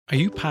Are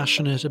you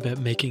passionate about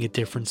making a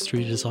difference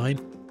through design?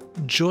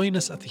 Join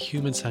us at the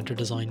Human Centred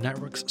Design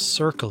Network's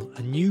Circle,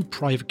 a new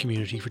private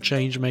community for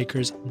change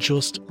makers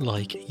just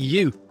like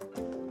you.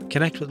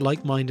 Connect with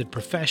like-minded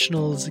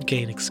professionals,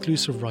 gain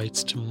exclusive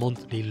rights to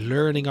monthly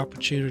learning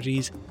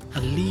opportunities,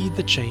 and lead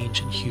the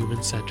change in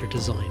human-centred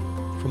design.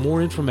 For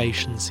more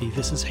information, see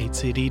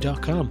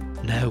thisishcd.com.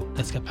 Now,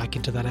 let's get back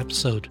into that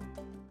episode.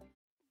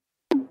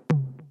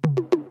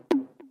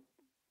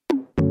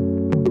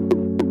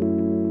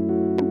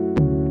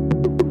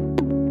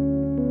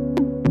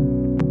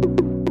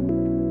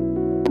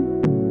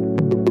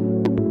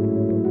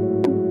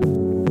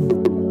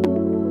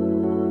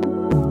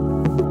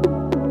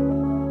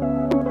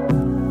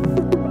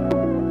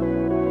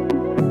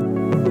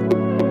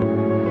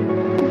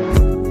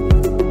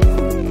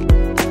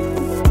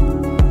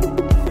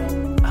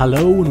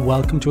 Hello and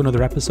welcome to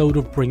another episode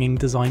of Bringing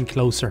Design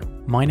Closer.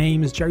 My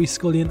name is Jerry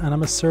Scullion and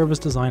I'm a service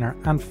designer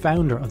and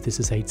founder of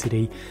This Is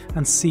HCD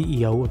and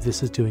CEO of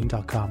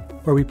thisisdoing.com,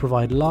 where we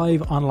provide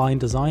live online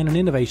design and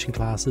innovation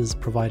classes,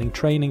 providing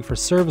training for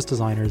service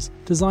designers,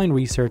 design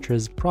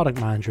researchers, product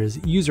managers,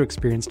 user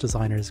experience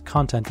designers,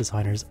 content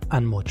designers,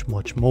 and much,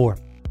 much more.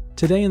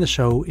 Today in the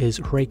show is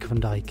Geke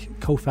van Dijk,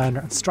 co-founder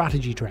and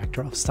strategy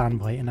director of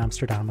Standby in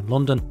Amsterdam and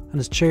London,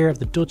 and is chair of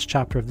the Dutch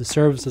chapter of the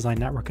Service Design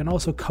Network and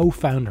also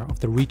co-founder of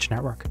the Reach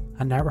Network,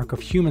 a network of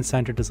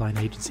human-centred design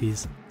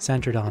agencies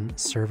centred on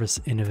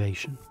service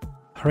innovation.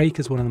 Geke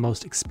is one of the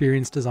most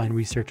experienced design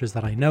researchers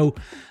that I know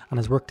and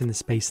has worked in this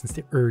space since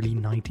the early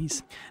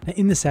 90s. Now,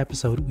 in this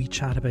episode, we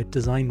chat about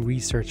design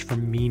research for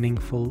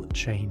meaningful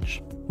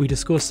change. We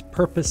discuss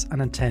purpose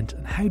and intent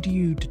and how do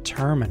you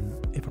determine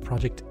if a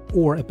project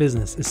or a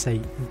business is, say,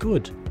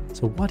 good.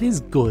 So what is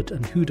good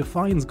and who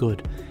defines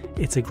good?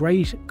 It's a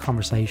great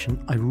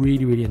conversation. I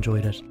really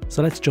enjoyed it.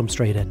 So let's jump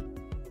straight in.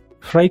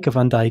 Geke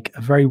van Dijk,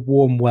 a very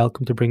warm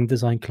welcome to Bring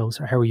Design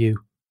Closer. How are you?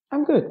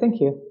 I'm good, thank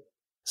you.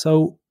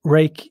 So,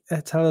 Geke,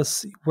 tell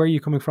us, where are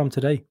you coming from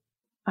today?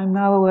 I'm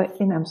now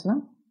in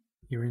Amsterdam.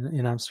 You're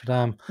in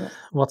Amsterdam. Yes.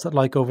 What's it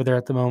like over there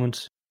at the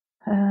moment?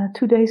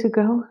 2 days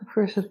ago,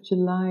 1st of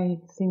July,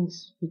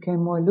 things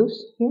became more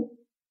loose here.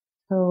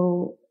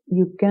 So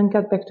you can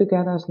get back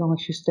together as long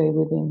as you stay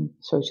within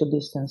social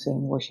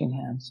distancing, washing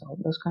hands, all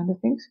those kind of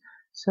things.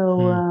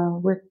 So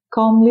we're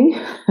calmly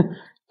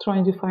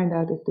trying to find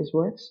out if this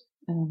works.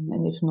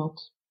 And if not,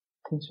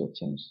 things will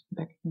change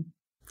back again.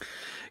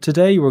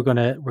 Today we're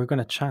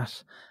gonna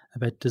chat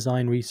about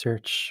design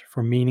research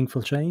for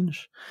meaningful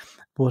change,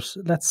 but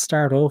let's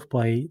start off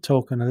by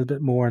talking a little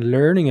bit more and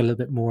learning a little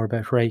bit more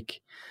about Geke.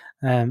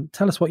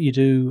 Tell us what you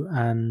do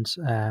and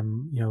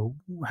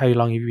how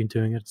long you've been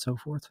doing it and so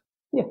forth.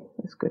 Yeah,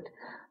 that's good.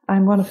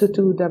 I'm one of the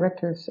two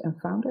directors and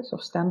founders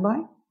of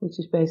Standby, which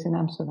is based in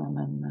Amsterdam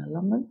and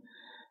London.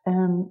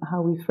 And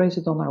how we phrase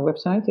it on our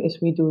website is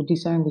we do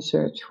design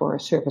research for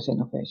service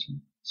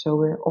innovation. So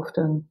we're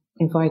often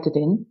invited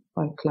in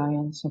by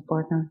clients and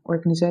partner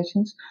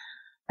organizations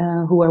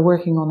who are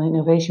working on an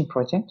innovation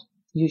project,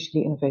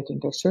 usually innovating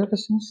their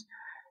services,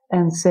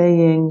 and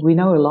saying, we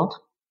know a lot,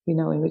 we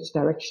know in which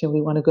direction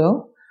we want to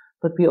go,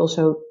 but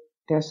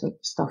there's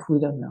stuff we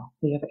don't know.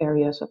 We have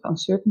areas of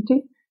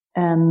uncertainty,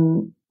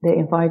 and they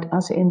invite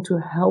us in to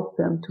help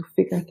them to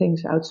figure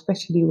things out,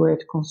 especially where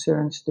it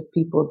concerns the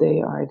people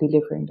they are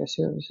delivering their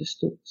services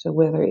to. So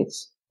whether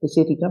it's the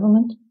city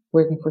government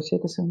working for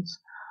citizens,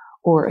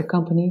 or a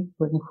company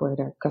working for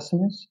their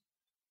customers,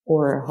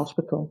 or a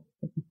hospital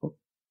working for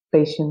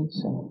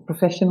patients and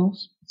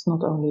professionals. It's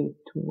not only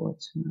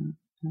towards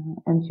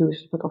end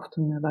users, but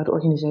often about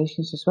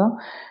organizations as well.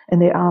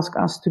 And they ask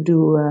us to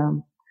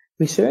do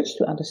research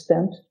to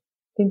understand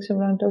things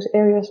around those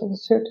areas of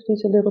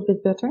uncertainties a little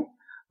bit better,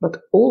 but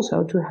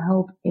also to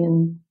help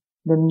in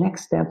the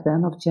next step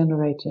then of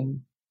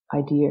generating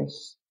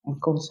ideas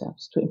and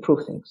concepts to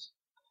improve things.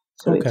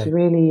 So It's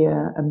really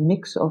a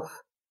mix of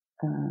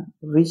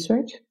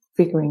research,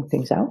 figuring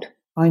things out,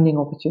 finding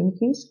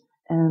opportunities,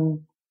 and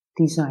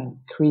design,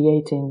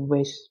 creating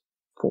ways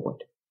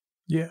forward.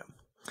 Yeah.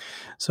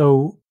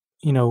 So,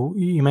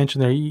 you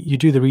mentioned there, you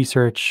do the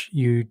research,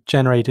 you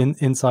generate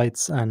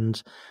insights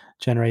and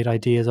generate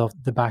ideas off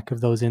the back of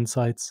those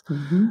insights.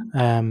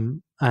 Mm-hmm.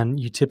 And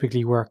you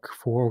typically work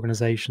for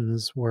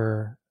organizations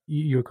where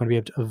you're going to be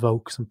able to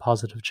evoke some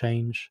positive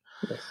change.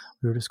 Yes.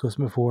 We were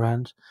discussing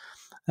beforehand.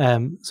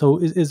 So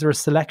is there a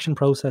selection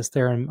process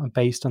there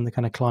based on the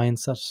kind of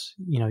clients that,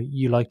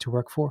 you like to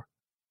work for?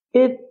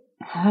 It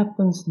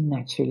happens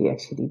naturally,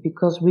 actually,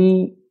 because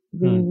we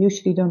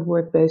usually don't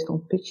work based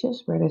on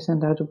pitches where they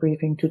send out a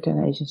briefing to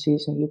 10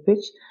 agencies and you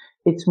pitch.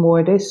 It's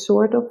more they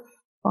sort of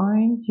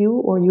find you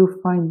or you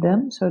find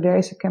them. So there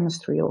is a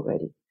chemistry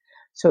already.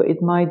 So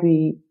it might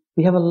be,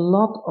 we have a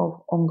lot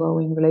of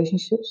ongoing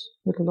relationships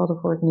with a lot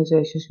of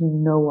organizations who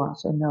know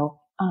us and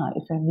know,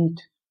 if I need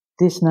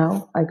this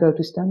now, I go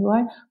to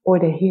Standby, or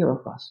they hear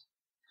of us.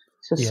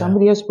 So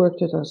somebody has worked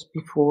with us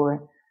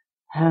before,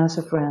 has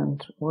a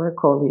friend or a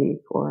colleague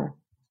or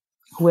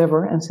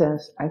whoever and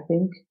says, I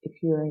think if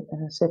you're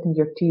setting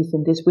your teeth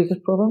in this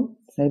wicked problem,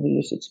 maybe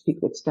you should speak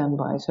with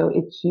Standby. So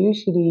it's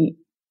usually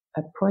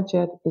a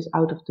project is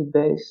out of the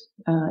base,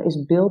 is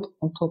built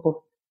on top of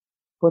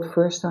what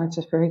first starts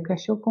as very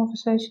casual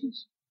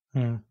conversations.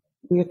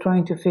 We are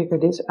trying to figure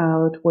this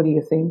out. What do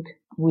you think?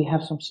 We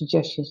have some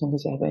suggestions, and they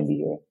say,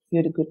 maybe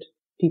you're the good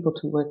people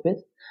to work with.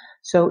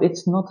 So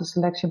it's not a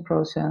selection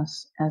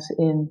process as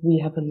in we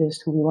have a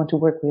list who we want to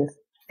work with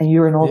and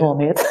you're not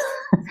on it.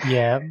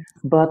 Yeah.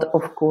 But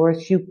of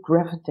course you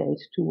gravitate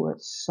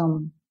towards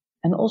some,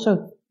 and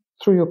also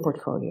through your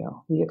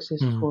portfolio. We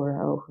exist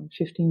for over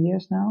 15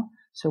 years now.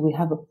 So we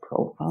have a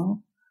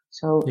profile.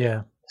 So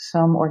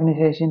some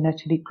organizations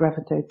naturally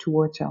gravitate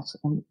towards us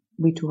and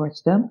we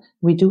towards them.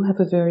 We do have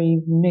a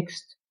very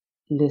mixed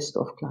list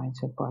of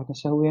clients and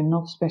partners. So we are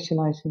not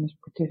specialized in a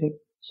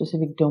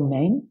specific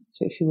domain.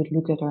 So if you would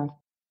look at our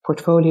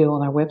portfolio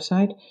on our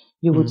website,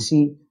 you would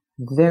see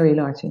very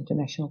large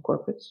international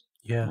corporates,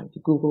 like the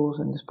Googles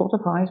and the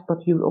Spotifys,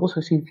 but you also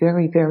see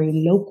very,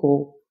 very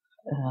local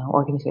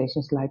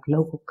organizations like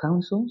local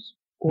councils,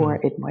 or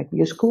it might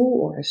be a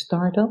school or a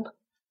startup.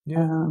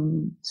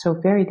 So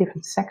very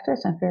different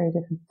sectors and very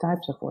different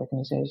types of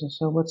organizations.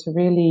 So what's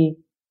really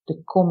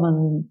the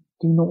common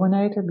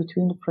denominator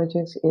between the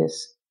projects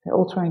is they're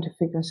all trying to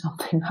figure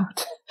something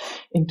out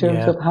in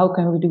terms of how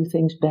can we do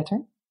things better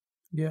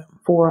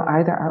for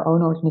either our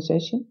own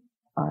organization,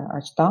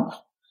 our staff,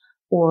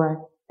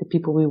 or the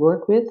people we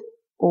work with,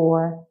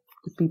 or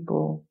the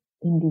people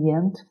in the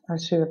end our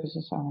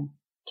services are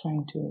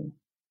trying to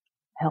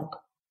help.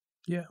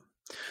 Yeah.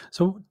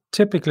 So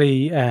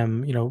typically, I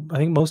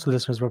think most of the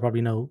listeners will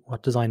probably know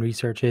what design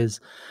research is,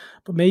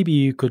 but maybe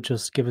you could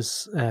just give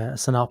us a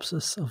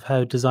synopsis of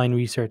how design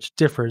research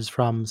differs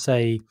from,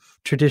 say,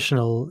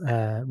 traditional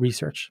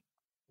research.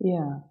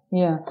 Yeah.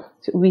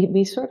 So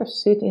we sort of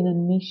sit in a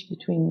niche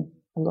between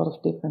a lot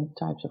of different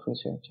types of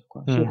research, of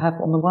course. You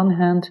have, on the one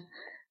hand,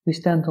 we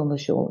stand on the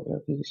shoulder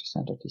of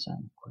user-centered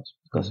design, of course,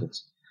 because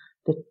it's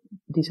the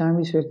design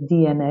research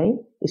DNA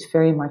is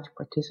very much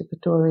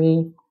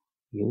participatory,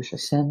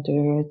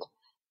 user-centered,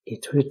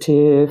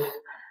 iterative,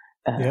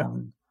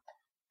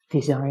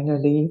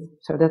 designerly.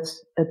 So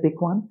that's a big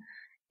one.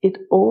 It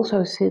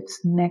also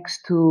sits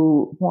next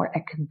to more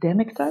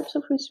academic types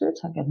of research,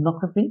 like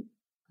ethnography,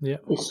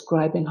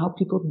 describing how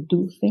people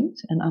do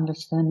things and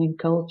understanding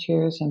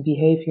cultures and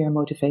behavior and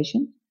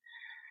motivation.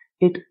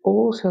 It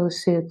also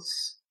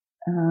sits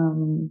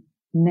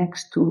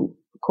next to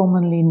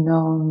commonly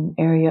known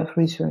area of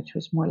research,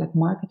 which is more like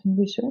marketing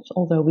research,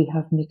 although we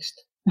have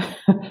mixed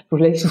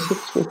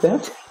relationships with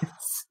that.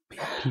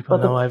 People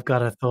know I've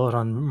got a thought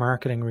on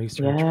marketing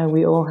research. Yeah,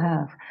 we all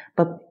have.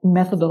 But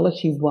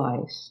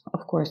methodology-wise,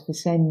 of course, the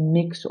same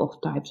mix of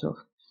types of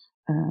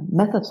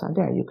methods are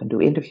there. You can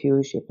do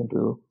interviews, you can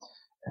do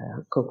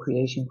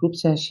co-creation group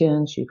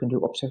sessions, you can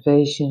do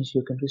observations,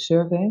 you can do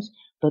surveys,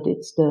 but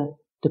it's the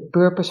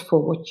purpose for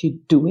what you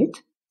do it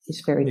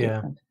is very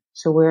different.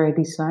 So where a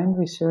design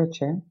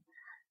researcher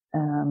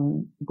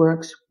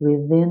works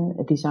within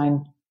a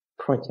design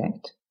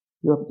project,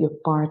 you're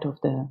part of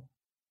the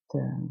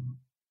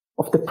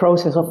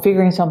process of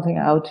figuring something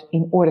out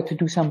in order to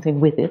do something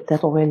with it.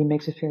 That already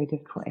makes it very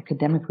different for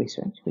academic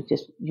research, which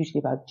is usually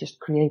about just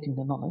creating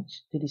the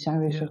knowledge. The design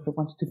researcher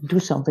wants to do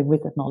something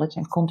with that knowledge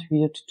and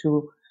contribute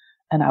to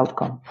an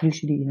outcome,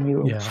 usually a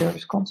new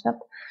service concept.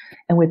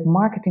 And with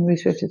marketing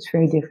research, it's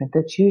very different.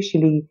 That's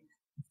usually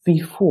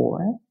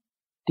before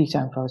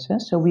design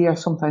process. So we are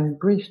sometimes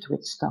briefed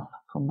with stuff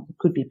from, it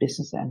could be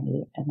business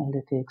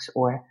analytics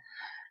or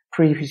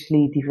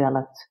previously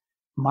developed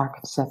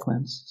market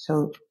segments.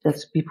 So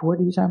that's before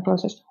the design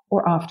process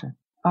or after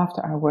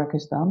our work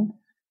is done,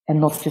 and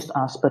not just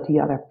us, but the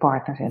other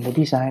partners and the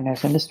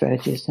designers and the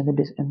strategists and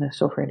the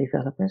software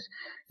developers.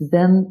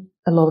 Then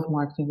a lot of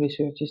marketing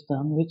research is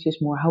done, which is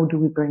more, how do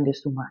we bring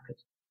this to market?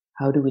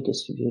 How do we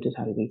distribute it?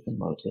 How do we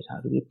promote it? How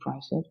do we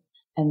price it?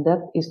 And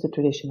that is the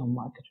traditional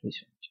market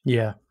research.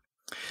 Yeah.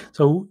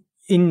 So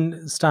in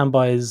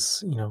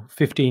Standby's,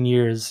 15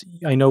 years,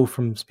 I know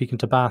from speaking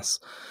to Bass,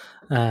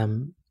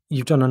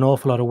 you've done an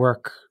awful lot of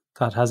work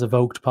that has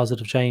evoked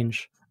positive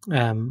change.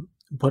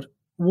 But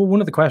one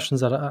of the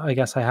questions that I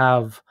guess I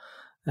have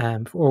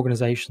for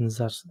organizations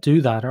that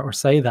do that or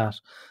say that,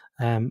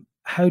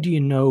 how do you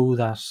know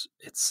that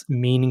it's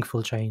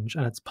meaningful change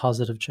and it's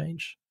positive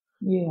change?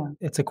 Yeah.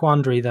 It's a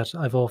quandary that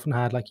I've often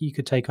had. Like, you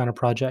could take on a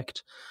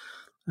project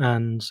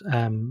and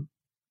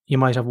you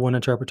might have one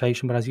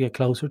interpretation, but as you get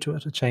closer to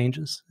it, it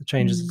changes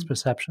its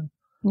perception.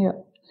 Yeah,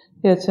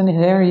 it's a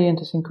very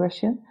interesting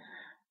question,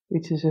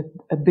 which is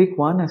a big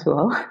one as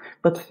well,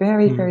 but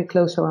very, very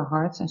close to our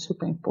hearts and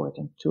super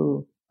important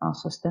to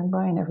us as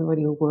Standby and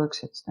everybody who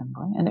works at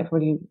Standby and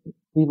everybody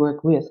we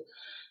work with,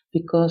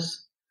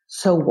 because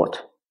so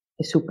what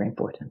is super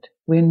important.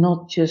 We're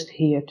not just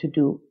here to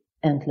do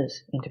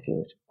endless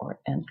interviews or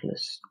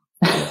endless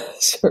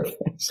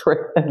surveys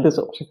or endless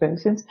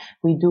observations.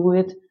 We do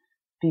it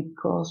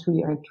because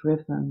we are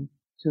driven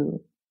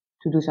to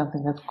do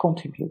something that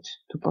contributes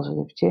to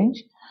positive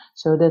change.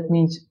 So that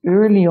means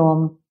early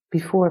on,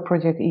 before a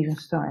project even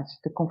starts,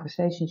 the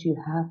conversations you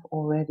have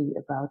already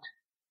about,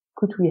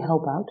 could we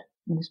help out?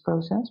 in this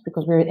process,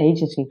 because we're an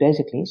agency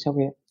basically, so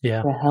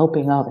we're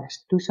helping others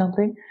to do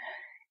something.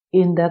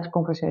 In that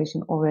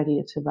conversation already,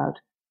 it's about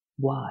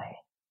why.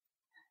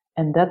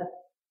 And that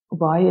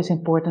why is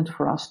important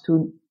for us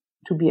to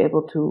be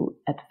able to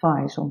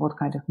advise on what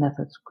kind of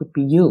methods could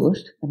be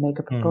used and make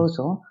a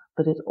proposal,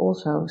 but it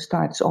also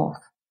starts off,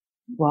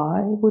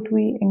 why would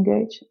we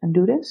engage and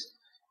do this?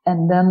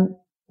 And then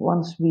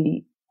once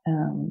we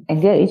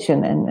engage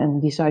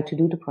and decide to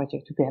do the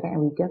project together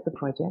and we get the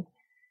project,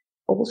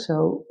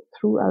 also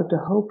throughout the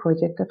whole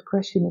project, that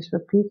question is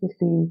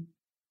repeatedly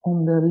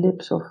on the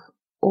lips of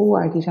all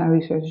our design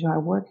researchers who are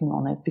working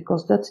on it,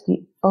 because that's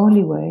the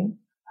only way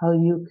how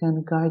you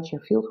can guide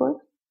your fieldwork,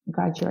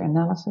 guide your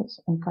analysis,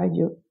 and guide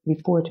your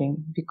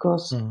reporting,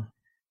 because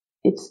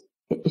it's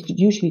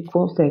usually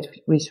qualitative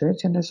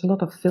research, and there's a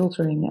lot of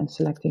filtering and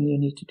selecting you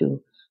need to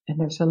do. And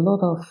there's a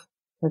lot of,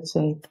 let's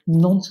say,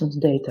 nonsense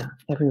data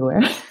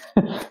everywhere.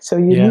 So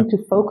you need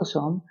to focus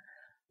on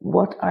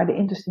what are the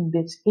interesting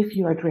bits if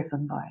you are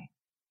driven by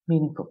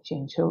meaningful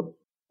change. So,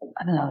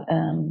 I don't know,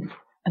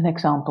 an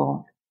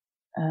example,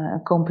 a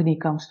company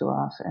comes to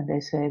us and they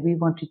say, we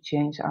want to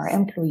change our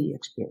employee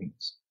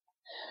experience.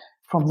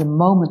 From the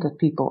moment that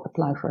people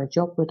apply for a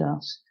job with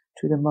us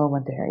to the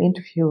moment they are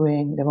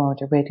interviewing, the moment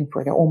they're waiting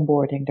for their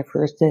onboarding, their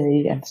first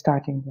day and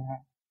starting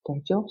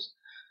their jobs.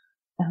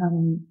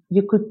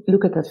 You could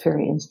look at that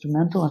very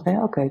instrumental and say,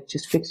 okay,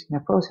 just fixing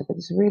their process, but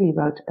it's really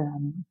about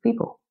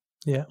people.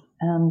 Yeah.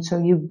 So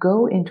you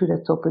go into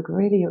that topic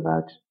really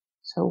about,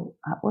 so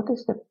what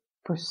is the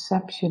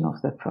perception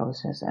of the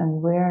process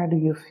and where do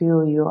you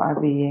feel you are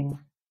being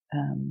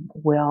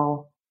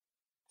well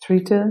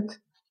treated?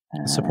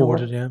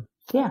 Supported,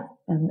 Yeah,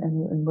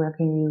 and where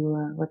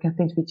can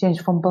things be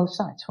changed from both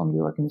sides, from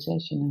the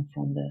organization and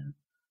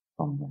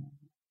from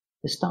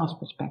the staff's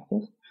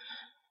perspective?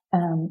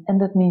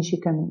 And that means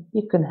you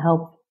can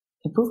help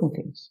improving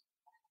things.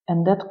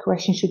 And that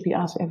question should be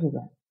asked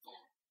everywhere.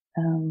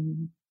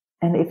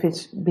 And if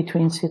it's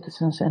between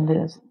citizens and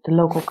the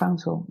local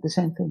council, the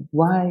same thing.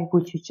 Why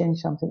would you change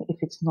something if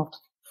it's not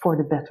for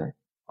the better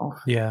of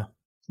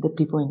the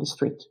people in the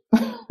street?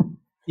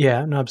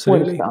 Yeah, no,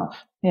 absolutely. For the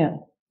staff. Yeah.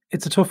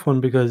 It's a tough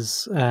one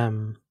because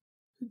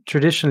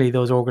traditionally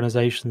those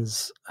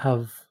organizations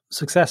have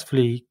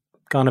successfully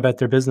gone about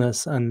their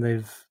business and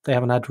they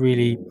haven't had to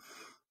really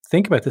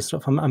think about this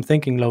stuff. I'm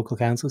thinking local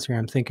councils here.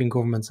 I'm thinking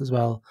governments as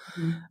well.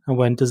 Mm-hmm. And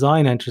when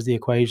design enters the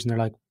equation, they're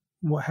like,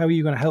 well, how are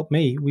you going to help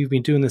me? We've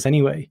been doing this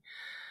anyway.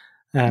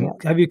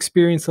 Have you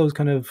experienced those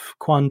kind of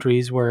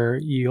quandaries where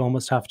you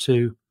almost have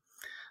to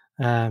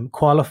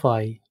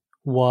qualify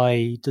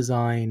why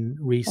design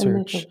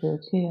research? A little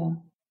bit, yeah.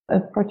 A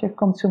project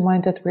comes to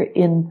mind that we're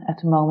in at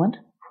the moment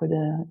for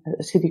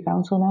the city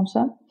council in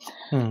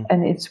Amsterdam.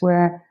 And it's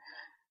where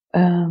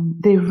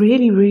they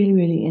really, really,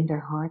 really in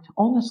their heart,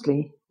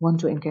 honestly, want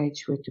to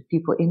engage with the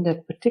people in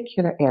that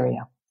particular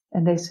area.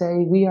 And they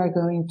say, we are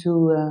going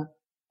to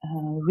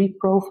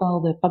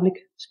reprofile the public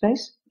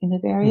space in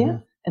that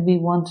area. And we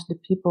want the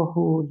people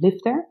who live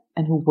there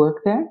and who work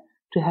there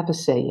to have a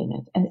say in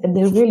it. And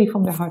they really,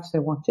 from their hearts, they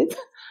want it.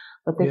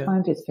 But they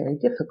find it very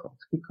difficult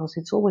because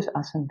it's always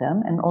us and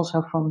them. And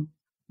also from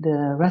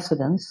the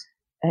residents,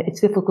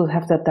 it's difficult to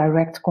have that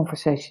direct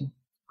conversation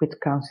with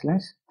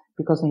councillors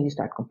because then you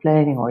start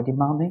complaining or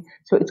demanding.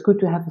 So it's good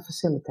to have a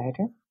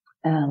facilitator.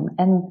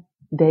 And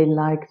they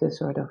like the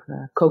sort of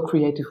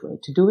co-creative way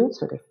to do it.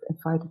 So they've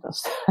invited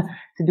us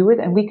to do it.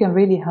 And we can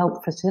really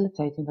help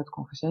facilitating that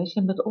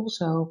conversation, but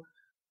also,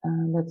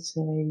 let's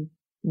say,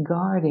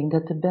 guarding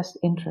that the best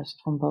interests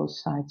from both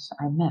sides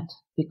are met,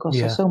 because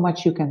there's so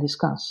much you can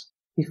discuss.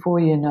 Before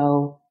you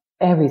know,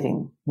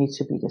 everything needs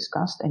to be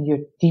discussed and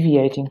you're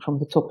deviating from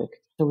the topic.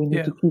 So we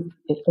need to keep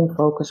it on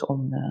focus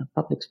on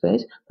public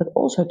space, but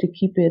also to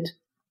keep it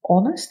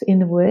honest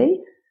in a way,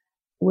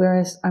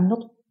 whereas I'm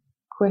not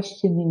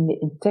questioning the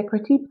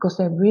integrity because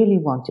they really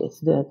want it,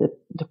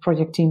 the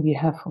project team we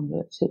have from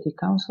the city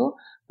council,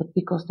 but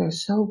because they're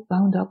so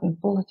bound up in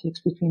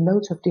politics between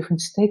loads of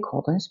different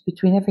stakeholders,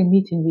 between every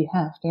meeting we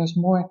have, there's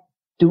more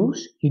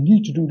do's, you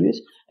need to do this,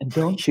 and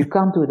don't, you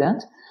can't do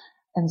that.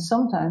 And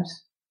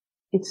sometimes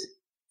it's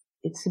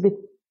a bit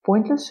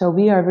pointless. So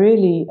we are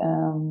really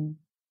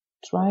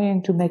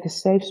trying to make a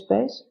safe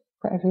space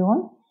for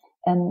everyone.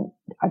 And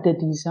the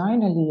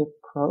designerly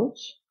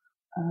approach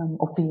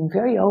of being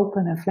very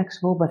open and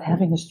flexible, but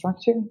having a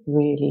structure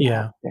really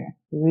helps there.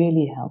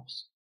 Really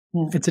helps.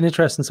 Yeah. It's an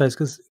interesting size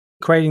because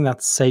creating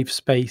that safe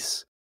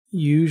space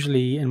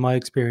usually, in my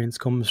experience,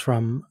 comes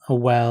from a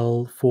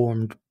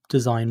well-formed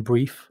design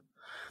brief.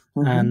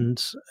 And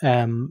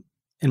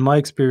in my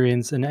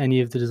experience, in any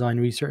of the design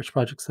research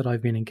projects that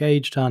I've been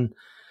engaged on,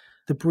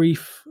 the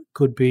brief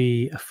could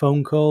be a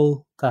phone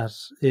call that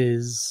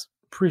is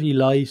pretty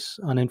light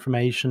on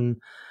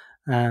information,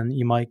 and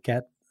you might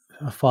get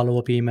a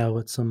follow-up email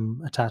with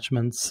some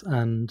attachments,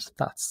 and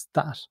that's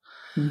that.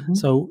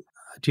 So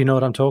do you know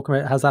what I'm talking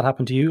about? Has that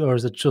happened to you, or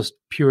is it just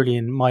purely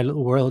in my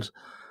little world?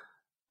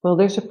 Well,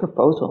 there's a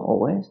proposal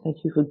always that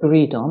you've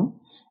agreed on,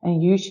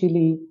 and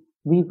usually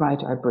we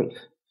write our brief.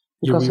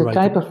 You Because the rewrite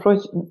type the. of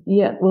project,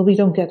 we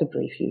don't get a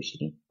brief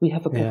usually. We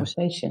have a Yeah.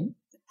 conversation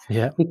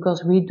Yeah.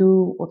 because we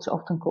do what's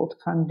often called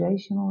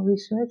foundational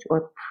research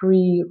or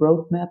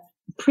pre-roadmap,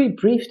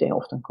 pre-brief they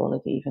often call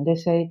it even. They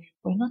say,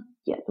 we're not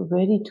yet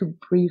ready to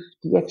brief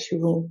the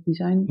actual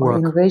design or Work.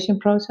 innovation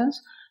process.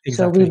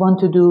 So we Exactly. want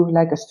to do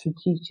like a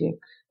strategic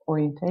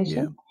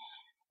orientation. Yeah.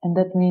 And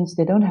that means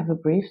they don't have a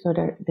brief, so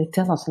they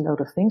tell us a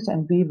lot of things,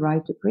 and we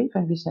write the brief,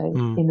 and we say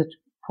in the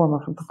form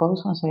of a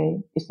proposal, and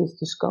say, is this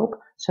the scope?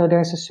 So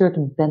there's a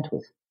certain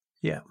bandwidth.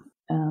 Yeah.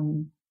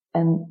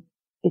 And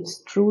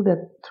it's true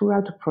that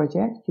throughout the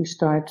project, you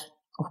start,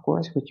 of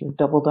course, with your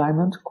double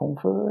diamond,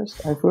 converse,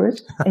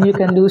 diverse, and you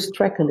can lose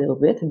track a little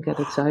bit and get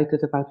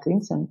excited about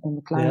things and on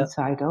the client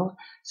side of.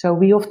 So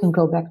we often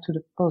go back to the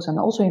proposal, and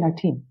also in our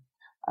team.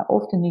 I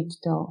often need to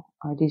tell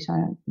our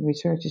design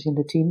researchers in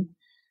the team,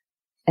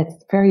 at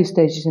various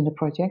stages in the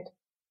project,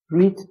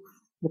 read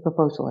the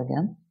proposal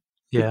again,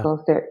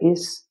 because there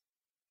is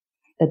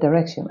a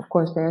direction. Of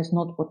course, there is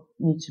not what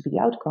needs to be the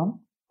outcome,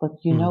 but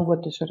you know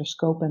what the sort of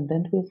scope and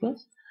bandwidth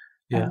is.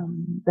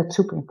 That's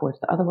super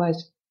important.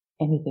 Otherwise,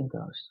 anything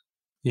goes.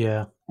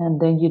 Yeah.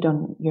 And then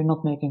you're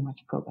not making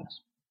much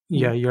progress.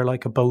 Yeah, you're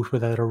like a boat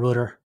without a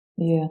rudder.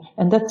 Yeah,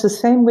 and that's the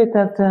same with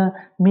that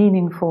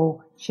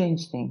meaningful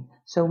change thing.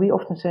 So we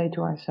often say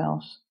to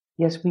ourselves,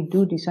 yes, we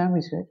do design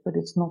research, but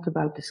it's not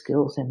about the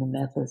skills and the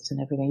methods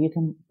and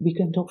everything. We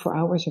can talk for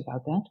hours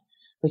about that,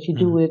 but you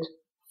do it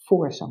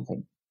for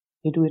something.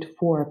 You do it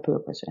for a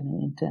purpose and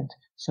an intent.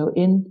 So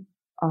in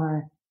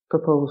our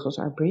proposals,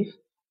 our brief,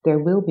 there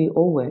will be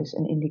always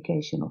an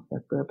indication of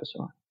that purpose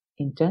or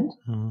intent,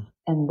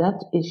 and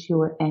that is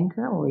your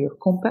anchor or your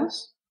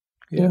compass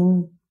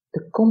in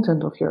the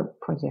content of your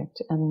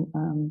project.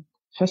 And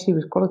especially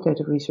with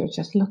qualitative research,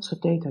 there's lots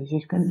of data, so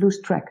you can lose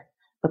track.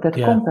 But that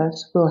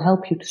compass will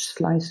help you to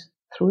slice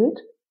through it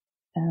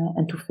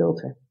and to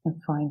filter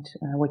and find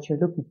what you're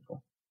looking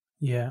for.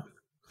 Yeah.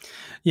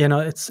 Yeah, no,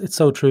 it's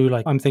so true.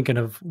 Like, I'm thinking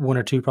of one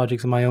or two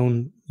projects in my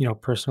own,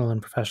 personal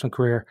and professional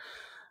career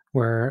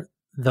where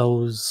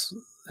those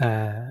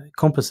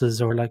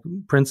compasses or like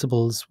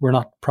principles were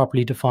not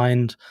properly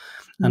defined,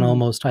 and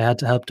almost I had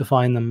to help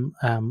define them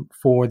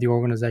for the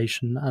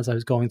organization as I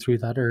was going through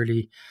that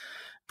early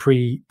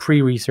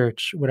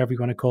pre-research, whatever you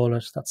want to call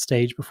it, that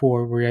stage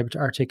before we're able to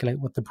articulate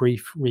what the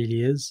brief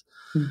really is.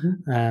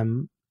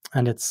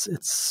 And it's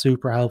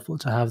super helpful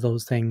to have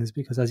those things,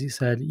 because as you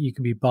said, you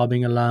could be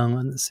bobbing along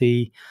on the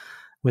sea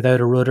without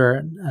a rudder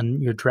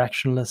and you're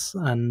directionless,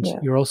 and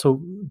you're also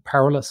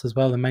powerless as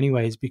well in many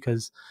ways,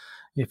 because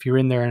if you're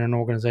in there in an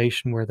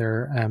organization where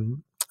they're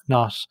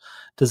not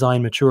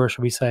design mature,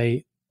 shall we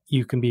say,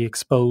 you can be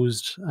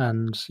exposed,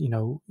 and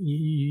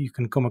you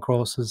can come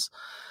across as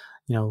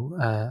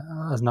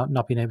as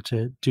not being able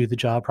to do the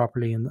job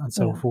properly and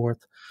so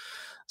forth.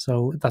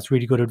 So that's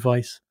really good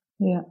advice.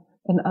 Yeah.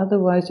 And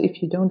otherwise,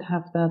 if you don't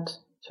have that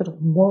sort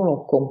of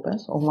moral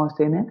compass almost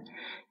in it,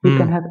 you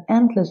can have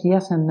endless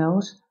yes and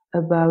no's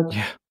about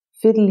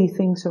fiddly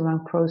things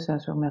around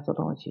process or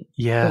methodology.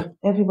 Yeah. So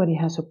everybody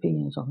has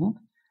opinions on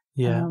it.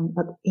 Yeah.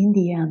 But in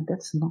the end,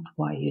 that's not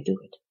why you do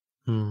it.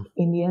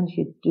 In the end,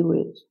 you do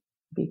it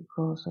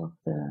because of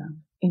the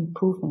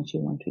improvements you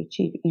want to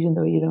achieve, even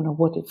though you don't know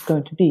what it's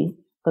going to be.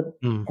 But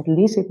at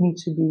least it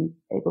needs to be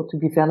able to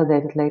be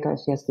validated later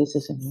as, yes, this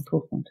is an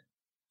improvement.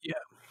 Yeah.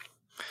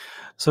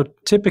 So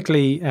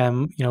typically,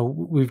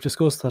 we've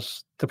discussed that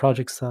the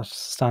projects that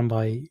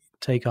Standby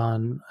take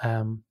on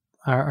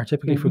are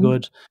typically for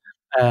good.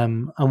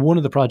 And one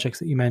of the projects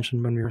that you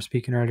mentioned when we were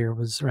speaking earlier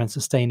was around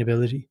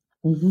sustainability.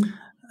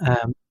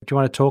 Do you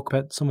want to talk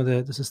about some of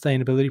the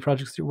sustainability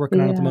projects that you're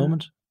working on at the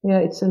moment? Yeah,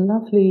 it's a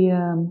lovely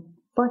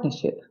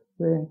partnership.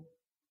 We're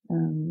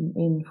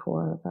in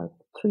for about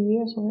 3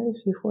 years already,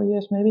 3-4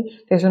 years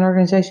maybe. There's an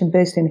organization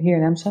based here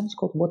in Amsterdam. It's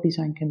called What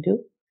Design Can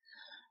Do.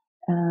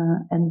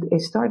 And they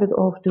started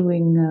off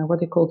doing what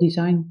they call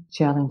design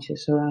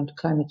challenges around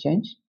climate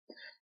change.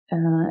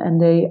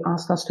 And they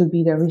asked us to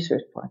be their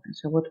research partner.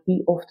 So what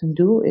we often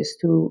do is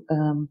to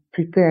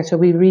prepare. So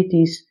we read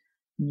these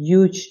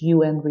huge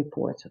UN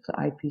reports of the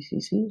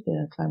IPCC,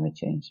 the climate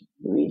change,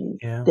 really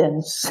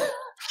dense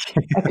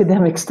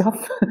academic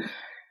stuff.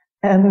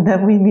 And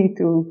then we need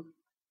to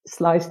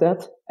slice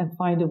that and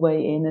find a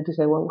way in and to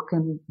say, well,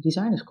 can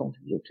designers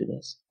contribute to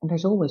this? And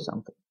there's always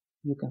something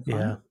you can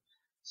find.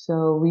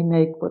 So we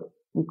make what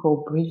we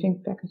call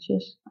briefing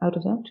packages out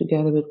of that,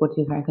 together with What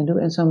Design Can Do,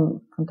 and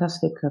some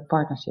fantastic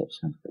partnerships.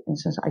 For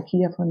instance,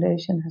 IKEA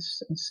Foundation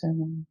has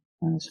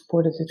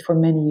supported it for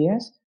many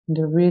years. And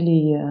they're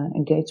really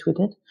engaged with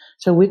it.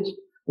 So with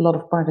a lot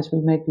of partners, we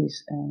make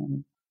these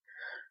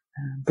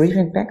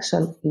briefing packs.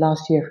 So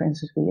last year, for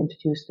instance, we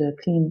introduced the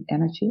clean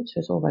energy. So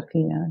it's all about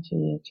clean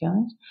energy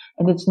challenge.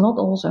 And it's not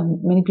also,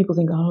 many people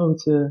think, oh,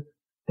 it's a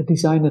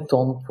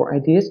design-a-thon for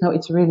ideas. No,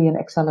 it's really an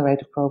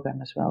accelerator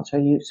program as well. So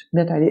you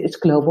submit ideas. It's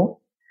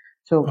global.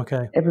 So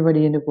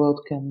everybody in the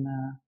world can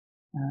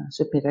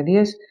submit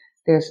ideas.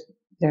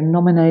 They're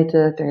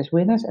nominated, there's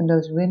winners, and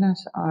those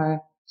winners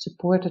are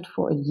supported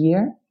for a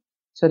year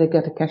So they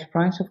get a cash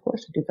prize, of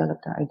course, to develop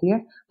their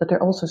idea, but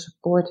they're also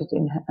supported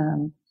in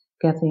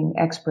getting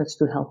experts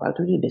to help out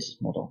with the business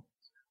model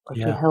or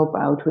to help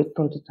out with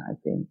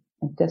prototyping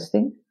and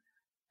testing.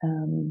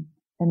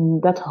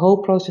 And that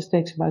whole process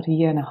takes about a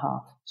year and a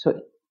half.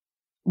 So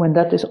when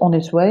that is on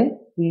its way,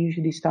 we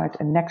usually start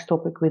a next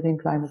topic within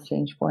climate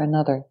change for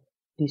another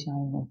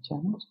design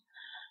challenge.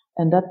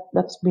 And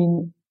that's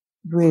been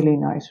really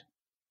nice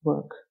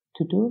work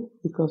to do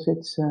because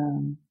it's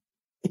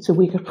a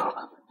weaker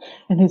problem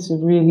and it's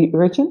really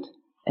urgent.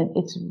 And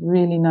it's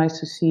really nice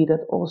to see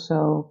that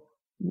also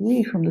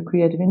we from the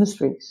creative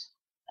industries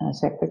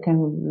sector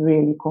can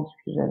really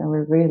contribute that, and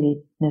we're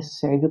really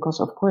necessary because,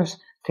 of course,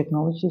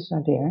 technologies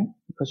are there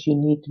because you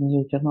need the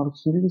new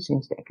technology to do these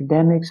things. The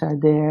academics are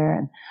there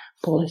and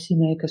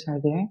policymakers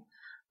are there,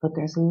 but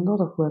there's a lot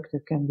of work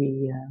that can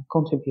be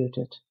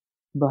contributed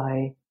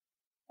by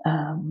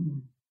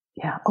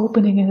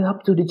opening it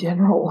up to the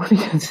general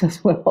audience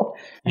as well.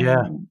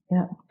 And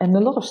a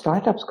lot of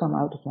startups come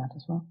out of that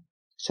as well.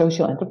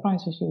 Social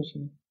enterprises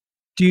usually.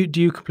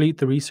 Do you complete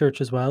the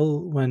research as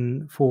well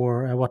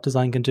for what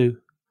design can do?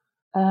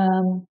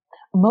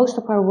 Most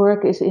of our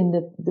work is in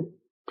the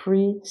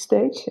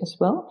pre-stage as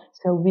well.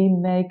 So we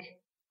make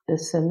the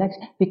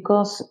selection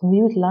because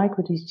we would like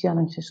with these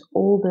challenges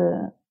all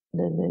the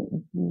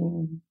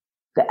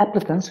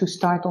applicants who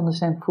start on the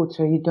same foot,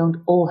 so you don't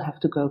all have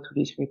to go to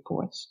these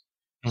reports.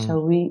 So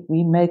we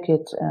make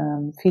it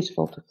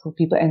feasible for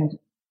people and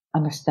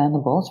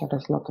understandable. So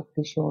there's a lot of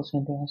visuals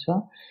in there as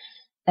well.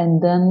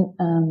 And then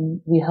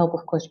we help,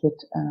 of course, with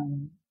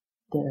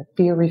the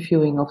peer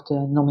reviewing of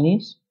the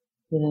nominees,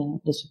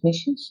 the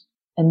submissions,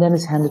 and then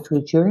it's handed to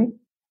a jury.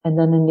 And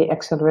then in the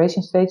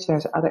acceleration stage,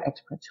 there's other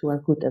experts who are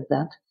good at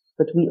that.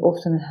 But we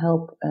often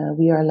help.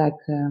 We are like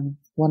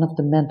one of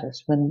the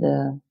mentors when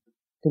the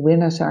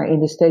winners are in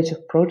the stage of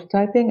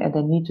prototyping and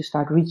they need to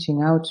start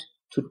reaching out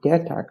to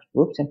their target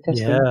groups and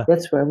testing. Yeah.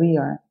 That's where we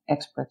are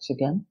experts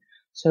again.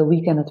 So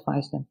we can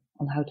advise them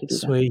on how to do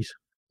that. Sweet.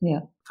 Yeah.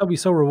 That'll be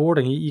so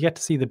rewarding. You get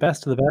to see the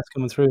best of the best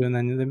coming through, and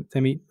then they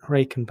meet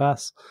Rake and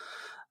Bass,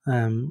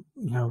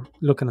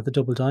 looking at the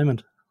double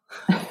diamond.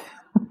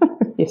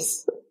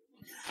 Yes.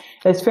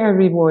 It's very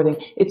rewarding.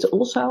 It's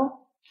also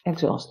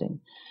exhausting.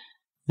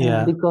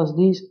 Yeah. Because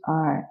these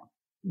are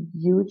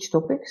huge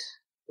topics.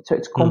 So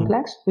it's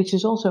complex, which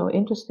is also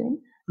interesting,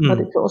 but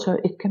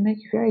it can make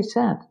you very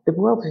sad. The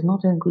world is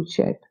not in good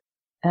shape.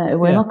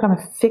 We're not going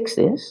to fix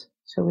this.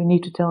 So we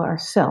need to tell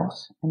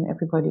ourselves and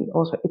everybody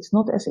also, it's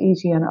not as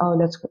easy and,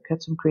 let's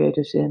get some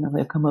creators in and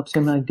they'll come up with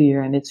some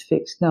idea and it's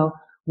fixed. No,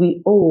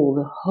 the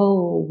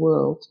whole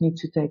world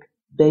needs to take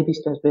baby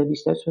steps. But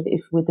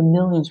if with the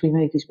millions we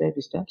make these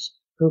baby steps,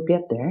 we'll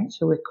get there.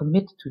 So we're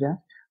committed to that.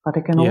 But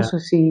I can also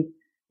see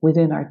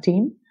within our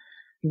team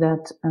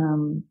that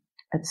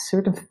at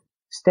certain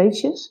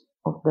stages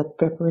of that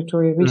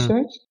preparatory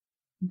research,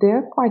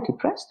 they're quite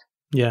depressed.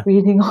 Yeah.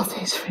 Reading all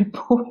these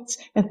reports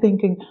and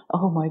thinking,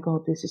 oh my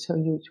God, this is so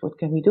huge. What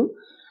can we do?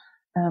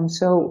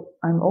 So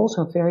I'm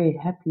also very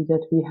happy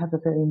that we have a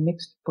very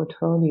mixed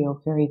portfolio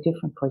of very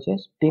different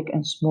projects, big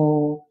and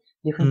small,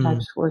 different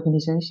types of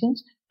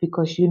organizations,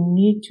 because you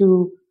need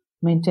to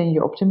maintain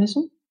your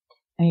optimism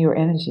and your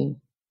energy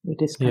with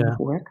this kind of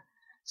work.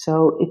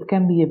 So it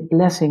can be a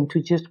blessing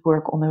to just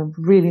work on a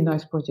really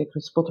nice project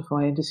with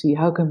Spotify and to see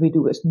how can we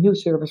do a new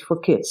service for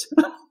kids.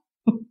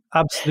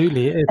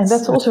 Absolutely. And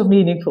that's also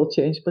meaningful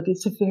change, but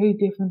it's a very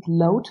different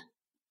load.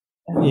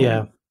 So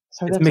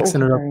it's that's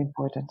mixing also it up. very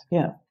important.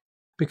 Yeah.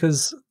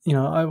 Because,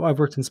 I've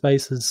worked in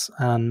spaces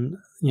and,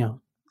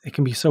 it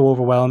can be so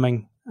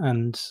overwhelming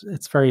and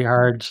it's very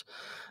hard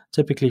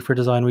typically for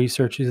design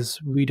researchers.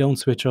 We don't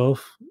switch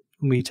off.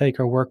 We take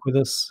our work with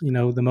us.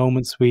 The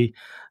moments we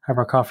have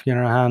our coffee in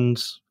our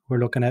hand, we're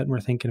looking at and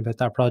we're thinking about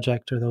that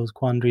project or those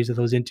quandaries or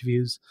those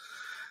interviews.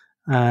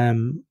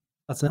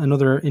 That's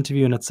another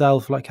interview in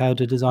itself, like how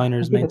do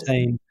designers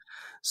maintain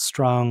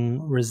strong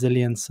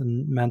resilience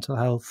and mental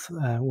health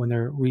when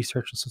they're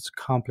researching such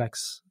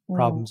complex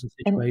problems and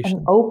situations.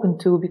 And open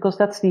to, because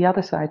that's the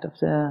other side of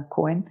the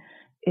coin,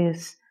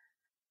 is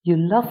you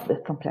love the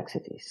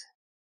complexities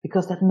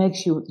because that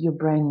makes your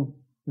brain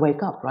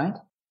wake up, right?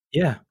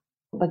 Yeah.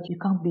 But you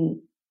can't be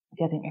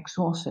getting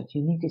exhausted.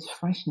 You need this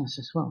freshness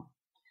as well.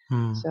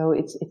 So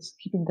it's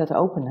keeping that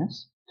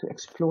openness to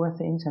explore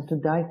things and to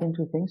dive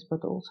into things,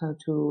 but also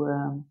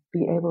to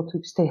be able to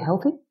stay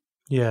healthy.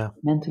 Yeah.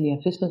 Mentally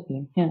and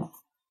physically. Yeah.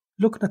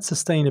 Looking at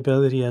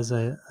sustainability as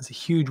a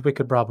huge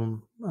wicked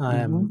problem,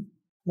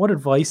 what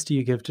advice do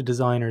you give to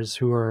designers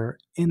who are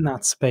in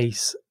that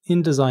space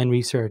in design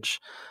research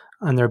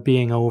and they're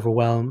being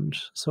overwhelmed?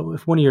 So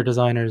if one of your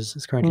designers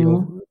is currently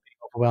being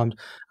overwhelmed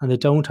and they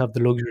don't have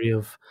the luxury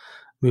of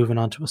moving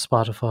on to a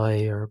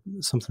Spotify or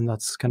something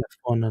that's kind of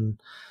fun, and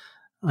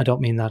I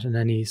don't mean that in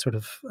any sort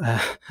of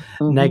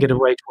negative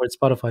way towards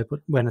Spotify,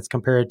 but when it's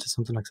compared to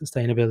something like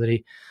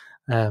sustainability,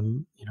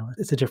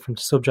 it's a different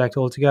subject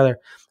altogether.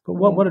 But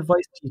what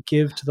advice do you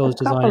give to those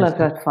designers? A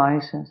couple of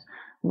advices.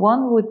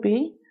 One would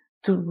be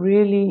to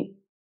really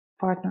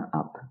partner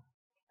up,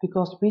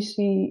 because we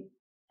see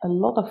a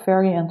lot of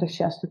very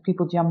enthusiastic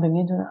people jumping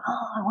into,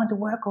 I want to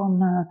work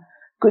on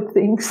good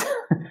things,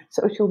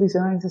 social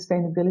design,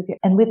 sustainability.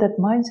 And with that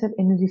mindset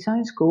in the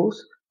design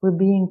schools, we're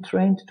being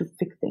trained to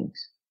fix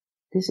things.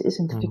 This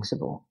isn't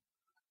fixable.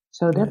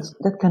 So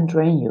that can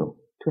drain you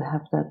to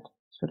have that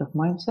sort of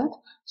mindset.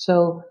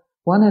 So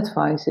one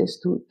advice is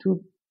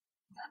to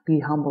be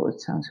humble.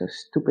 It sounds so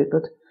stupid,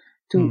 but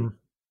to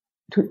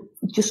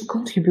just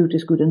contribute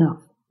is good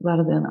enough,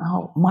 rather than,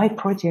 my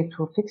project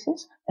will fix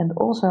this, and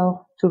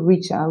also to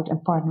reach out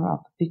and partner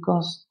up,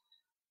 because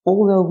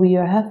although we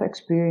have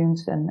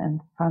experienced and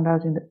found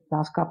out in the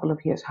last couple of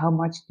years how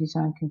much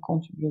design can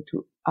contribute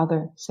to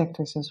other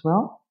sectors as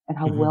well, and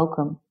how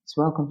it's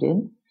welcomed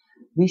in,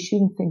 we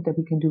shouldn't think that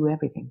we can do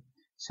everything.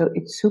 So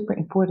it's super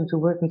important to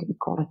work with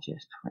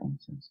ecologists, for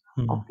instance,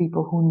 or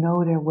people who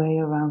know their way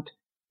around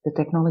the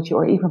technology,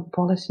 or even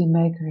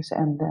policymakers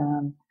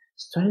and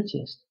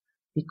strategists,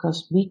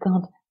 because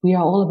we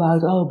are all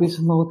about,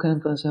 business model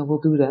canvas, and we'll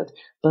do that,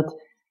 but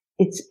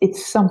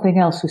it's something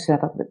else to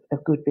set up a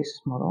good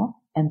business model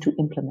and to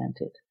implement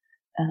it.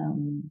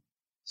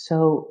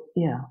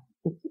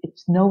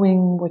 It's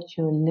knowing what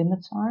your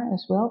limits are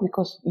as well,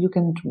 because you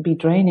can be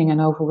draining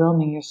and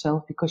overwhelming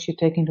yourself because you're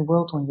taking the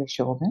world on your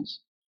shoulders,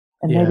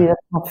 and maybe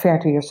that's not fair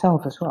to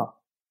yourself as well.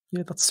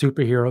 Yeah, that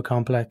superhero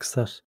complex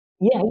that.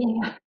 Yeah.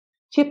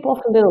 Chip off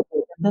a little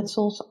bit. That's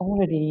also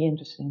already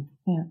interesting.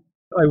 Yeah.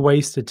 I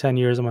wasted 10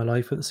 years of my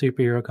life with the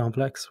superhero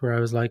complex, where I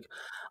was like,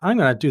 I'm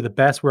going to do the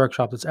best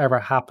workshop that's ever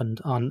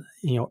happened on,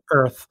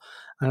 Earth,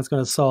 and it's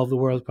going to solve the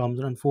world's problems.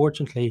 And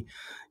unfortunately,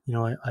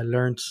 I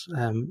learned,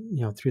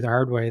 through the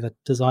hard way, that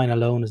design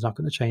alone is not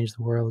going to change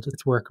the world.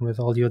 It's working with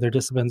all the other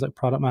disciplines like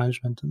product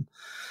management and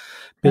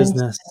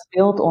business.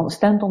 And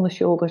stand on the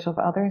shoulders of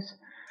others.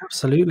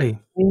 Absolutely.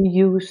 We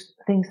use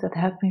things that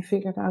have been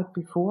figured out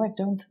before.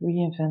 Don't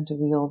reinvent the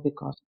wheel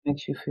because it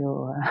makes you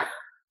feel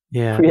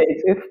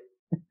creative.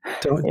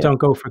 Don't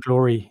go for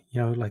glory.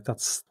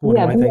 That's one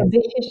of my things.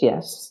 Ambitious,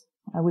 yes,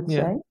 I would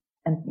say,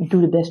 and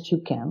do the best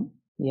you can.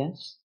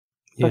 Yes.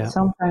 But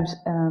sometimes,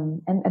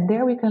 and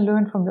there we can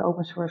learn from the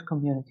open source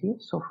community,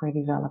 software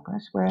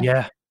developers,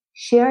 where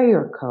share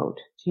your code.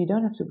 So you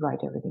don't have to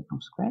write everything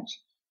from scratch.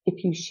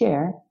 If you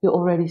share, you're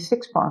already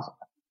 6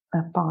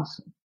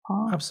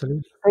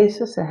 Absolutely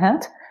paces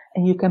ahead,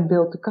 and you can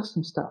build the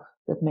custom stuff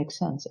that makes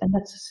sense. And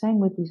that's the same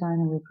with design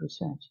and with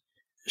research.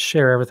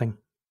 Share everything.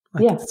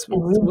 It's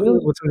one of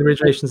the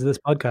originations of this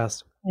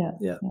podcast.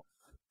 Yeah.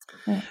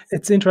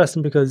 It's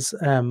interesting because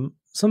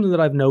something that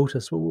I've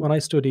noticed when I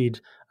studied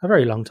a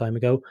very long time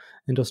ago,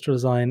 industrial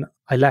design,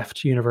 I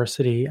left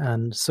university,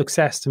 and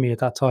success to me at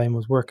that time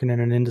was working in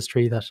an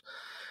industry that,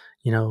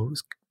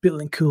 was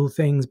building cool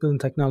things, building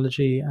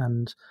technology.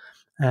 And,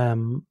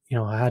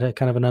 I had a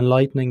kind of an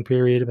enlightening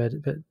period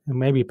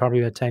probably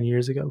about 10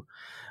 years ago.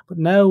 But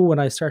now when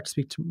I start to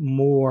speak to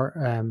more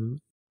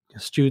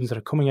students that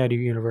are coming out of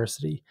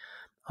university,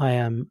 I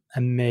am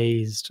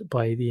amazed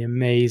by the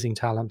amazing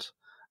talent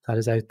that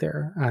is out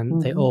there,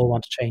 and they all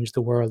want to change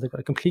the world. They've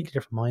got a completely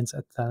different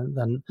mindset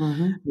than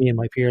me and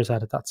my peers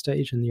had at that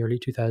stage in the early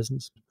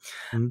 2000s.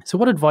 So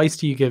what advice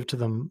do you give to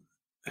them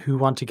who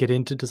want to get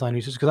into design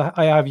research? Because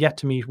I have yet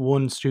to meet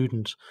one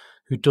student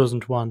who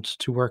doesn't want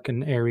to work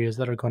in areas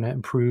that are going to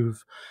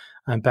improve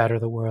and better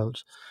the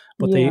world.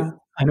 But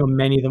I know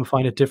many of them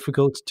find it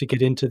difficult to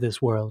get into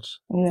this world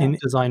in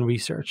design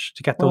research,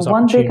 to get those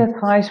opportunities. One big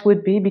advice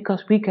would be,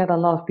 because we get a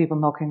lot of people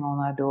knocking on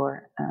our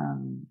door,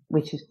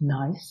 which is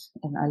nice,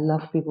 and I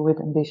love people with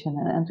ambition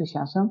and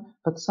enthusiasm,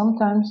 but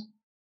sometimes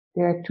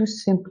they are too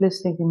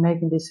simplistic in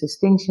making this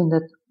distinction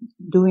that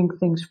doing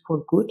things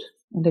for good,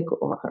 and they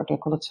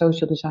call it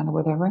social design or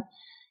whatever,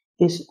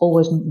 is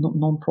always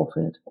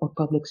non-profit or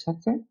public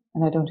sector,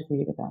 and I don't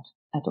agree with that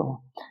at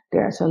all.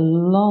 There's a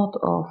lot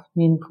of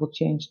meaningful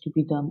change to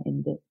be done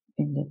in the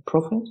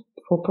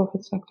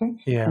for-profit sector,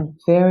 and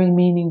very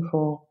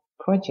meaningful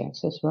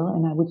projects as well.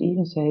 And I would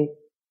even say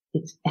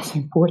it's as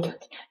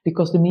important,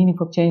 because the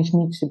meaningful change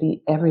needs to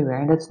be everywhere,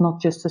 and that's not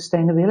just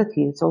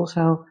sustainability. It's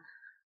also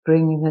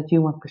bringing that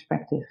human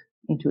perspective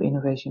into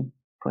innovation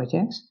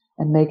projects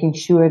and making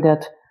sure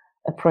that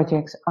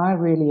projects are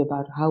really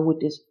about how would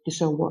this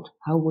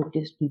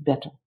be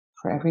better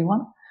for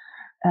everyone.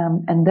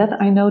 And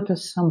that I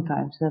notice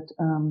sometimes that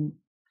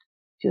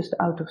just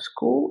out of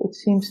school, it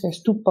seems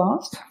there's two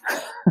paths.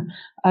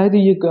 Either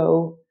you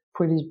go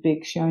for this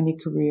big shiny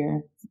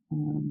career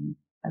and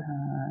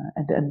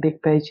a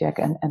big paycheck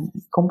and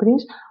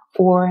companies,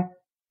 or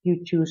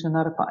you choose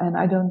another path. And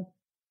I don't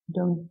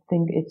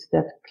think it's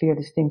that clear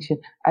distinction.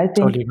 I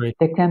think totally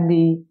there can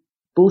be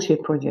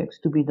bullshit projects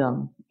to be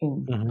done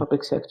in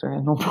public sector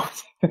and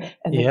non-profit sector,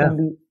 and there can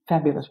be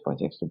fabulous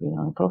projects to be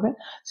done in profit.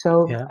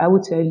 So I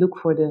would say look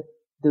for the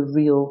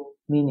real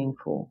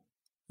meaningful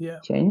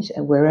change,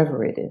 and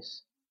wherever it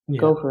is,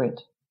 go for it.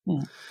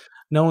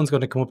 No one's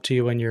going to come up to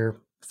you when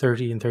you're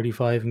 30 and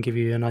 35 and give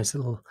you a nice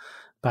little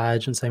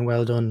badge and saying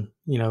well done,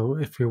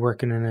 if you're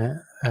working in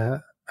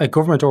a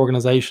government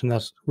organization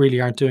that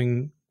really aren't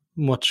doing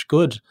much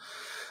good.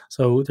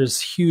 So there's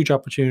huge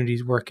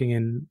opportunities working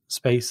in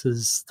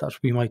spaces that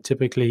we might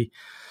typically,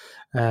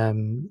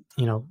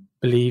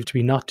 believe to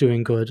be not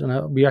doing good.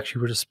 And we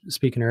actually were just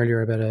speaking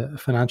earlier about a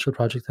financial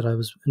project that I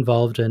was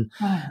involved in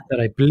that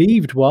I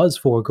believed was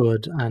for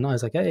good. And I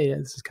was like, hey,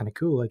 this is kind of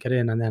cool. I get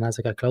in. And then as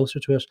I got closer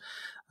to it,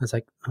 I was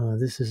like, oh,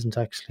 this isn't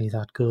actually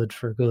that good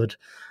for good.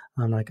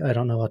 I'm like, I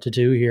don't know what to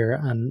do here.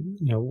 And,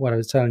 what I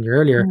was telling you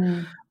earlier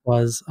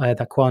was I had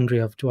that quandary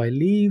of, do I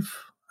leave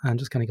and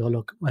just kind of go,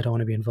 look, I don't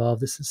want to be involved.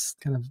 This is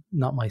kind of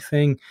not my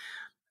thing.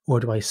 Or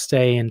do I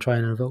stay and try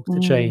and evoke the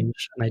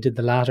change? And I did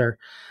the latter.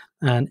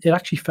 And it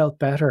actually felt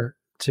better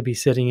to be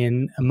sitting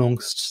in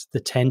amongst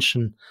the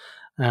tension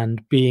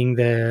and being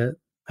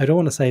I don't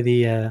want to say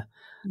the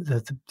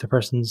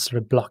person sort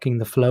of blocking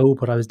the flow,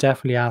 but I was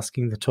definitely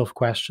asking the tough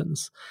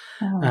questions.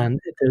 And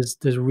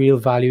there's real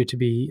value to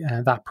be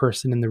that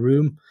person in the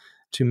room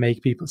to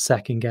make people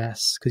second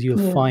guess, because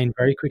you'll find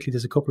very quickly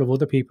there's a couple of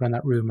other people in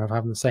that room are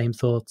having the same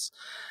thoughts,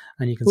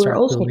 and you can We're start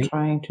also building.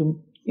 trying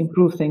to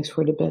improve things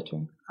for the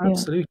better.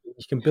 Absolutely.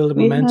 You can build a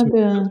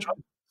momentum.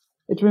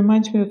 It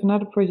reminds me of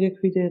another project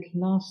we did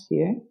last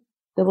year.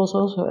 There was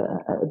also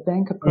a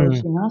bank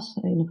approaching us,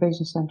 an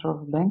innovation center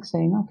of a bank,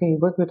 saying, okay,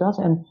 work with us.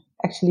 And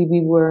actually we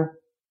were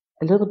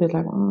a little bit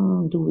like,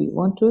 do we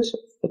want to?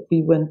 But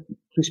we went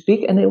to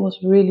speak, and it was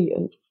really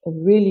a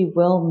really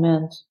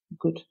well-meant,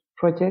 good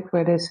project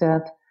where they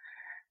said,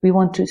 we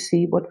want to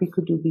see what we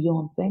could do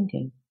beyond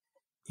banking.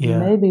 Yeah.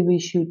 Maybe we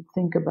should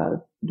think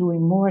about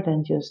doing more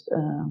than just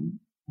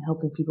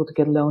helping people to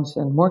get loans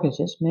and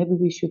mortgages. Maybe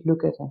we should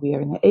look at, we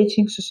are in an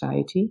aging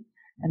society,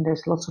 and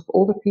there's lots of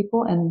older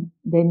people, and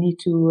they need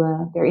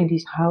to, they're in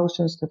these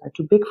houses that are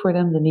too big for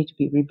them. They need to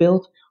be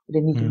rebuilt, or they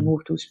need to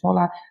move to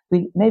smaller.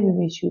 Maybe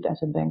we should,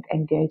 as a bank,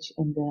 engage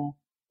in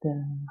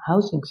the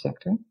housing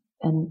sector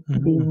and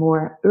be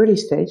more early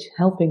stage,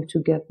 helping to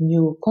get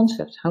new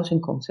concepts,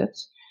 housing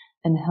concepts,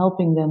 and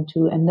helping them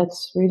to, and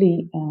that's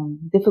really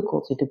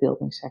difficult in the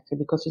building sector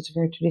because it's a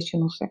very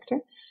traditional sector.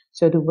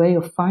 So the way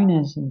of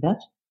financing that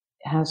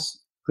has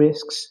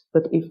risks,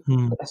 but if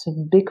as a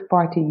big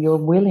party you're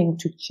willing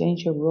to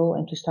change your role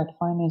and to start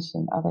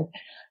financing other,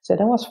 so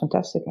that was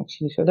fantastic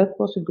actually. So that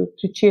was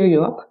to cheer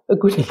you up, a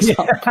good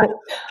example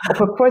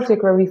of a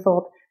project where we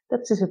thought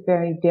that is a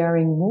very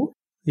daring move.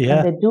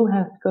 And they do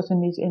have, because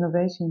in these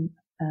innovation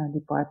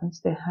departments,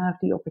 they have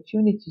the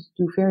opportunity to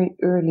do very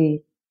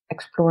early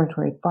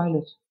exploratory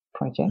pilot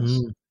projects.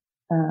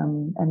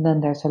 And then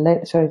there's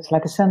so it's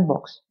like a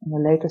sandbox. In the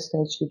later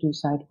stage, you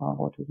decide, well,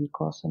 what will it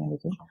cost and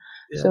everything.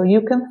 Yeah. So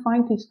you can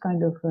find these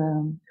kind of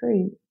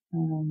very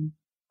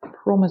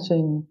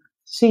promising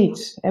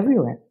seeds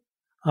everywhere.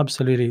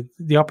 Absolutely.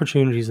 The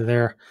opportunities are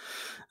there.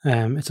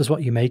 It's just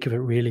what you make of it,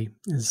 really,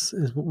 is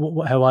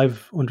how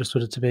I've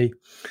understood it to be.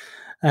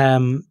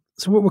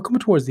 So we're coming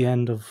towards the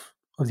end of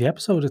the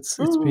episode. It's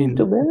been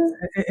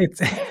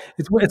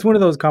it's one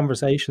of those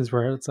conversations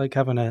where it's like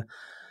having a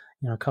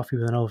coffee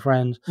with an old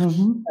friend.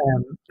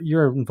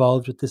 You're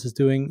involved with This Is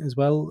Doing as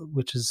well,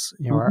 which is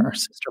our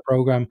sister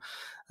program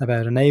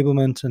about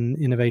enablement and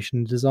innovation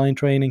and design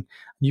training.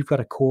 You've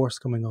got a course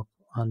coming up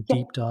on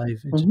deep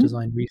dive into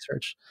design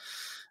research.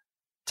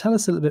 Tell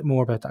us a little bit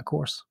more about that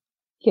course.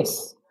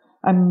 Yes,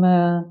 I'm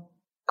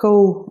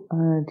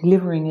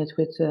delivering it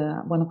with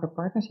one of our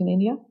partners in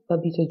India,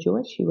 Babita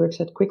George. She works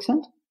at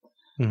Quicksand.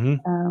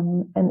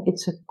 And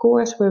it's a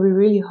course where we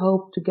really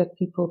hope to get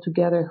people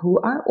together who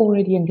are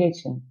already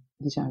engaged in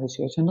design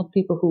research, and not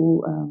people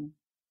who,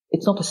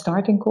 it's not a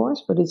starting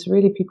course, but it's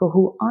really people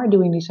who are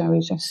doing design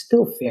research and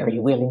still very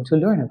willing to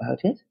learn about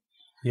it.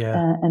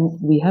 And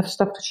we have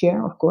stuff to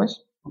share, of course,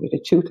 with the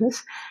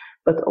tutors,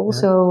 but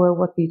also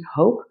what we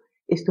hope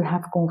is to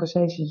have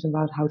conversations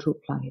about how to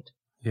apply it.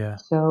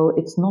 So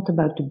it's not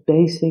about the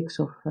basics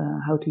of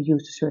how to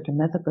use a certain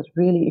method, but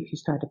really if you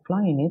start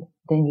applying it,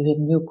 then you hit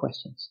new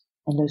questions.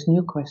 And those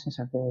new questions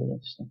are very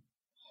interesting.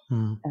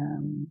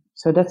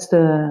 So that's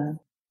the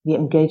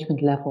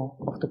engagement level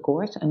of the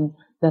course. And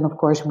then, of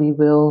course, we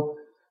will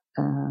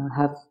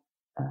have,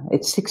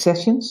 it's 6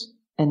 sessions.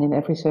 And in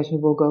every session,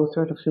 we'll go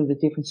through the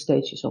different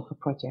stages of a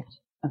project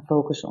and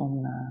focus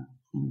on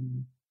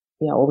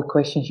all the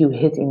questions you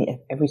hit in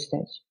every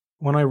stage.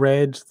 When I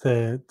read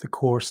the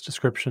course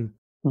description,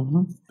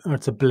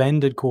 it's a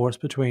blended course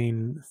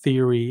between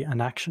theory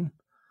and action.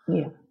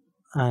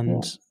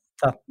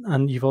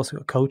 And you've also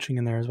got coaching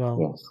in there as well.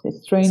 Yes,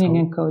 it's training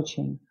and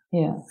coaching.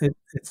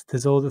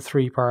 There's all the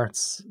 3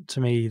 parts to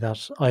me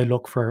that I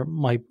look for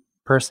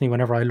personally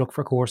whenever I look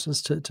for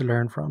courses to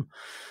learn from.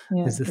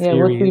 Is the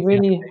theory. What we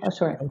really,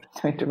 sorry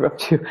to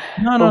interrupt you.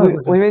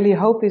 We really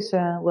hope is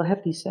we'll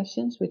have these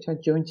sessions, which are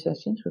joint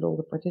sessions with all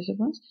the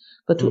participants,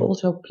 but to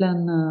also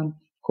plan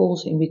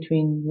calls in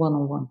between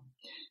one-on-one.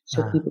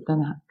 So people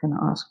can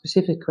ask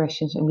specific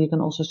questions, and we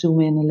can also zoom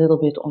in a little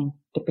bit on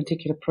the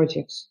particular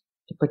projects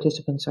the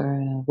participants are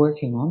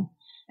working on,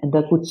 and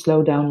that would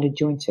slow down the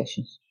joint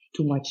sessions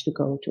too much to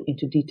go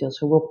into detail.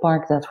 So we'll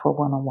park that for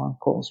one-on-one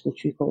calls,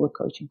 which we call the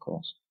coaching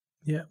calls.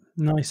 Yeah,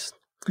 nice.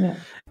 Yeah.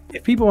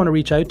 If people want to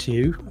reach out to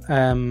you,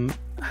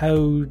 how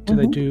do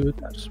they do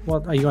that?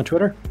 What are you on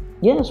Twitter?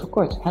 Yes, of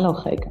course. Hello,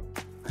 Geke.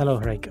 Hello,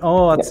 Geke.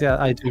 Oh, that's,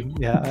 I do.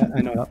 Yeah,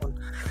 I know that one.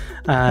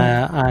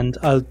 And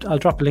I'll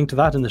drop a link to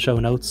that in the show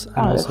notes. And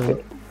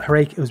also,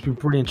 Geke, it was been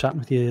brilliant chatting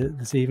with you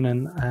this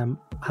evening.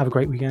 Have a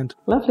great weekend.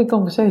 Lovely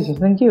conversation.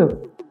 Thank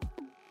you.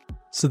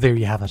 So there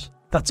you have it.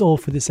 That's all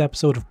for this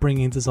episode of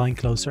Bringing Design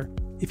Closer.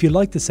 If you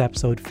like this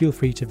episode, feel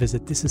free to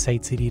visit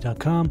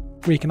thisishcd.com,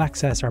 where you can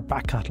access our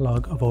back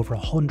catalogue of over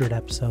 100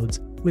 episodes,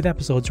 with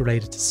episodes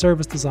related to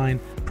service design,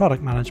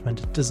 product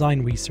management,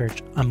 design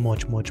research, and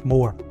much, much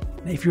more.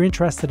 Now, if you're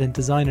interested in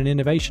design and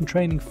innovation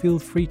training, feel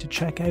free to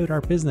check out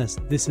our business,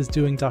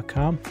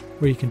 thisisdoing.com,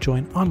 where you can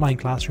join online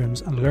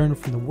classrooms and learn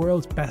from the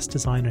world's best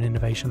design and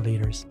innovation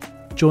leaders.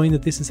 Join the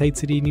This Is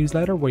HCD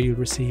newsletter, where you'll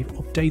receive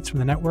updates from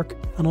the network,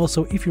 and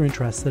also, if you're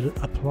interested,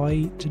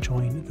 apply to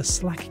join the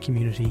Slack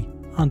community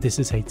on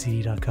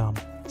thisishcd.com.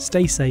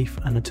 Stay safe,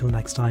 and until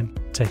next time,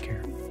 take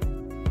care.